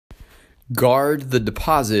Guard the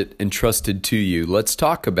deposit entrusted to you. Let's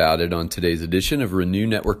talk about it on today's edition of Renew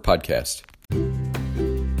Network Podcast.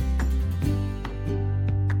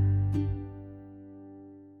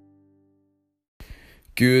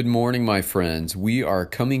 Good morning, my friends. We are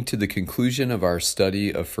coming to the conclusion of our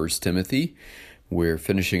study of 1 Timothy. We're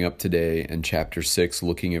finishing up today in chapter 6,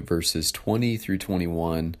 looking at verses 20 through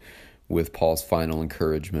 21 with Paul's final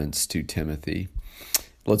encouragements to Timothy.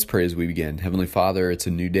 Let's pray as we begin. Heavenly Father, it's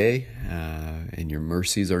a new day, and your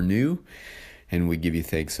mercies are new, and we give you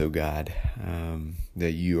thanks, O God,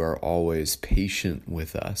 that you are always patient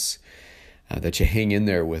with us, that you hang in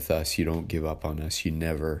there with us. You don't give up on us. You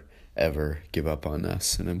never, ever give up on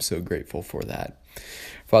us, and I'm so grateful for that.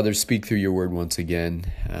 Father, speak through your word once again.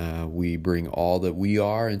 We bring all that we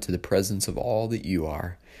are into the presence of all that you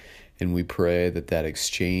are, and we pray that that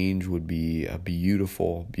exchange would be a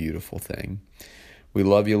beautiful, beautiful thing. We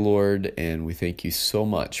love you, Lord, and we thank you so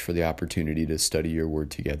much for the opportunity to study your word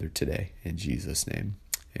together today. In Jesus' name,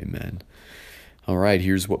 amen. All right,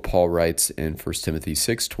 here's what Paul writes in 1 Timothy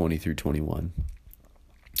 6, 20 through 21.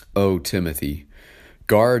 O Timothy,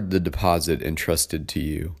 guard the deposit entrusted to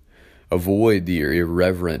you. Avoid the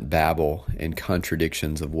irreverent babble and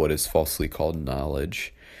contradictions of what is falsely called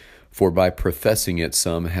knowledge, for by professing it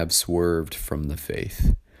some have swerved from the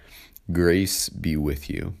faith. Grace be with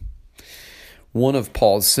you. One of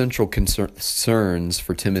Paul's central concerns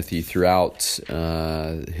for Timothy throughout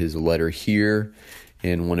his letter here,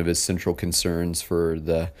 and one of his central concerns for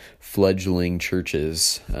the fledgling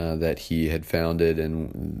churches that he had founded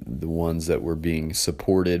and the ones that were being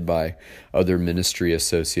supported by other ministry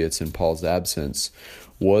associates in Paul's absence,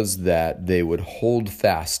 was that they would hold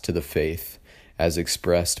fast to the faith as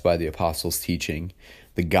expressed by the apostles' teaching,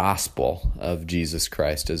 the gospel of Jesus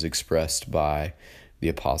Christ as expressed by the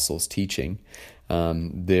apostles' teaching.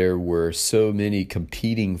 There were so many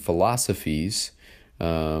competing philosophies,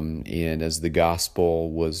 and as the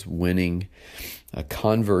gospel was winning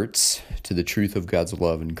converts to the truth of God's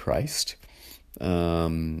love in Christ,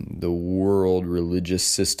 the world religious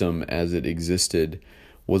system as it existed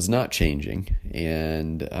was not changing,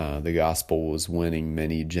 and the gospel was winning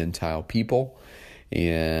many Gentile people,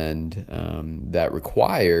 and that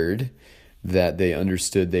required that they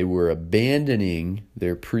understood they were abandoning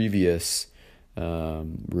their previous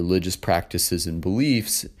religious practices and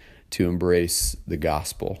beliefs to embrace the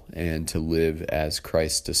gospel and to live as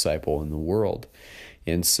Christ's disciple in the world.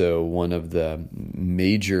 And so one of the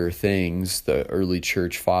major things the early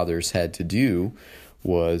church fathers had to do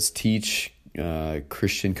was teach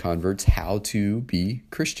Christian converts how to be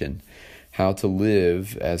Christian, how to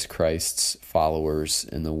live as Christ's followers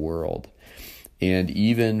in the world. And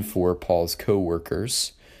even for Paul's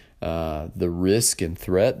co-workers, the risk and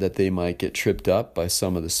threat that they might get tripped up by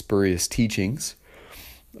some of the spurious teachings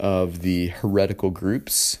of the heretical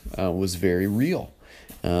groups was very real.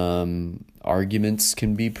 Arguments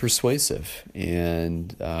can be persuasive,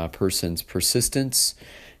 and a person's persistence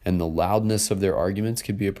and the loudness of their arguments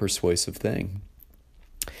can be a persuasive thing.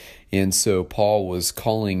 And so Paul was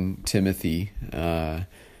calling Timothy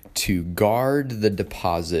to guard the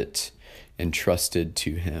deposit entrusted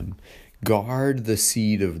to him. Guard the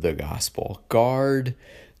seed of the gospel. Guard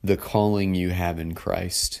the calling you have in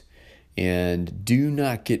Christ. And do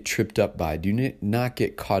not get tripped up by, do not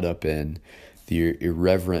get caught up in the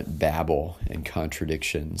irreverent babble and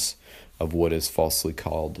contradictions of what is falsely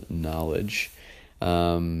called knowledge.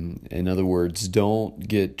 In other words, don't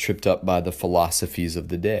get tripped up by the philosophies of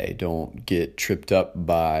the day. Don't get tripped up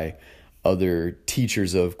by other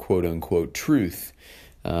teachers of quote-unquote truth.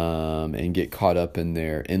 And get caught up in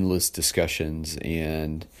their endless discussions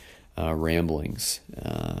and ramblings.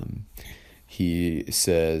 He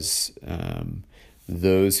says,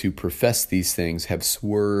 those who profess these things have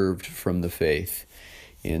swerved from the faith.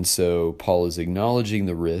 And so Paul is acknowledging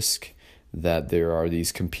the risk that there are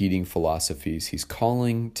these competing philosophies. He's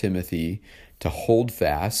calling Timothy to hold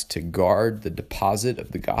fast, to guard the deposit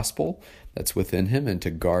of the gospel that's within him, and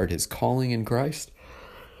to guard his calling in Christ,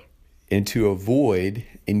 and to avoid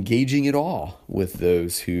engaging at all with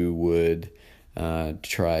those who would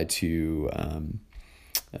try to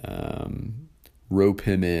rope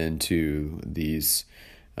him into these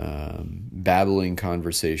babbling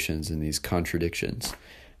conversations and these contradictions,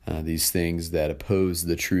 these things that oppose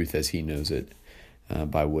the truth as he knows it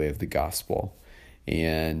by way of the gospel.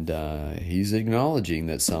 And he's acknowledging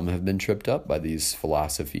that some have been tripped up by these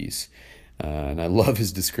philosophies. And I love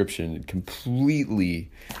his description. It completely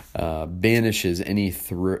banishes any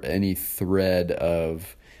thread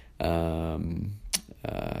of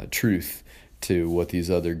truth to what these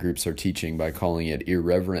other groups are teaching by calling it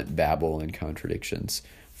irreverent babble and contradictions,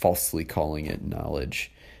 falsely calling it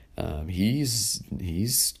knowledge.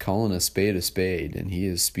 He's calling a spade, and he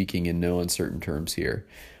is speaking in no uncertain terms here.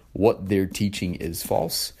 What they're teaching is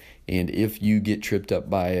false, and if you get tripped up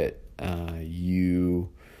by it, you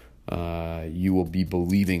will be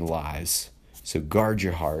believing lies. So guard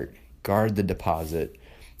your heart, guard the deposit,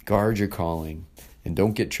 guard your calling, and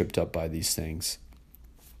don't get tripped up by these things.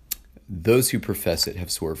 Those who profess it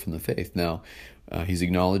have swerved from the faith. Now, he's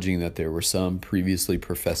acknowledging that there were some previously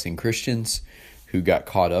professing Christians who got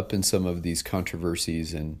caught up in some of these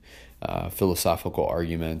controversies and philosophical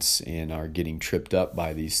arguments and are getting tripped up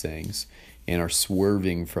by these things and are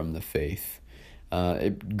swerving from the faith.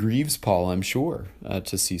 It grieves Paul, I'm sure,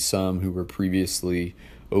 to see some who were previously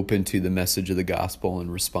open to the message of the gospel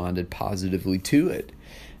and responded positively to it,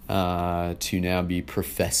 to now be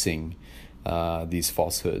professing these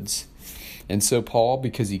falsehoods. And so Paul,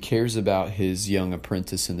 because he cares about his young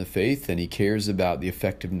apprentice in the faith, and he cares about the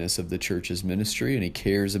effectiveness of the church's ministry, and he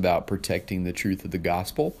cares about protecting the truth of the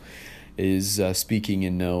gospel, is speaking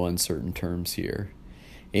in no uncertain terms here.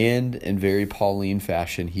 And in very Pauline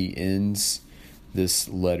fashion, he ends this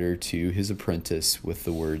letter to his apprentice with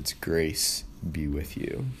the words, "Grace be with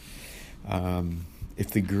you." If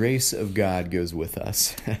the grace of God goes with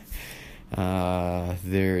us,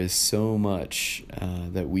 there is so much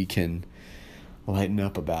that we can lighten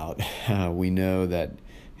up about. We know that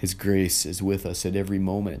his grace is with us at every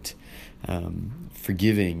moment,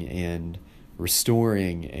 forgiving and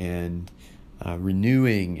restoring and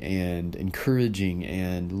renewing and encouraging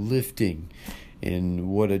and lifting. And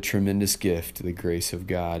what a tremendous gift the grace of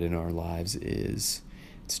God in our lives is.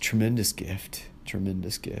 It's a tremendous gift,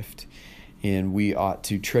 And we ought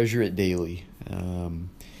to treasure it daily, and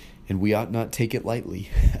we ought not take it lightly.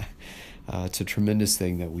 It's a tremendous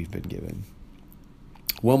thing that we've been given.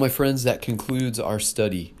 Well, my friends, that concludes our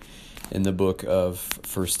study in the book of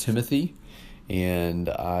 1 Timothy, and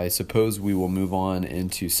I suppose we will move on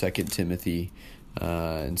into 2 Timothy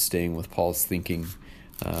and staying with Paul's thinking.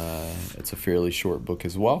 It's a fairly short book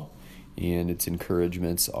as well, and its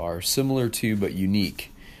encouragements are similar to but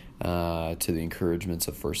unique to the encouragements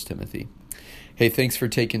of 1 Timothy. Hey, thanks for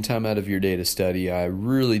taking time out of your day to study. I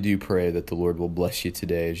really do pray that the Lord will bless you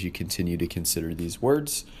today as you continue to consider these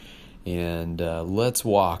words. And let's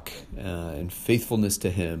walk in faithfulness to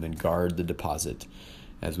Him and guard the deposit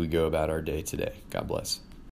as we go about our day today. God bless.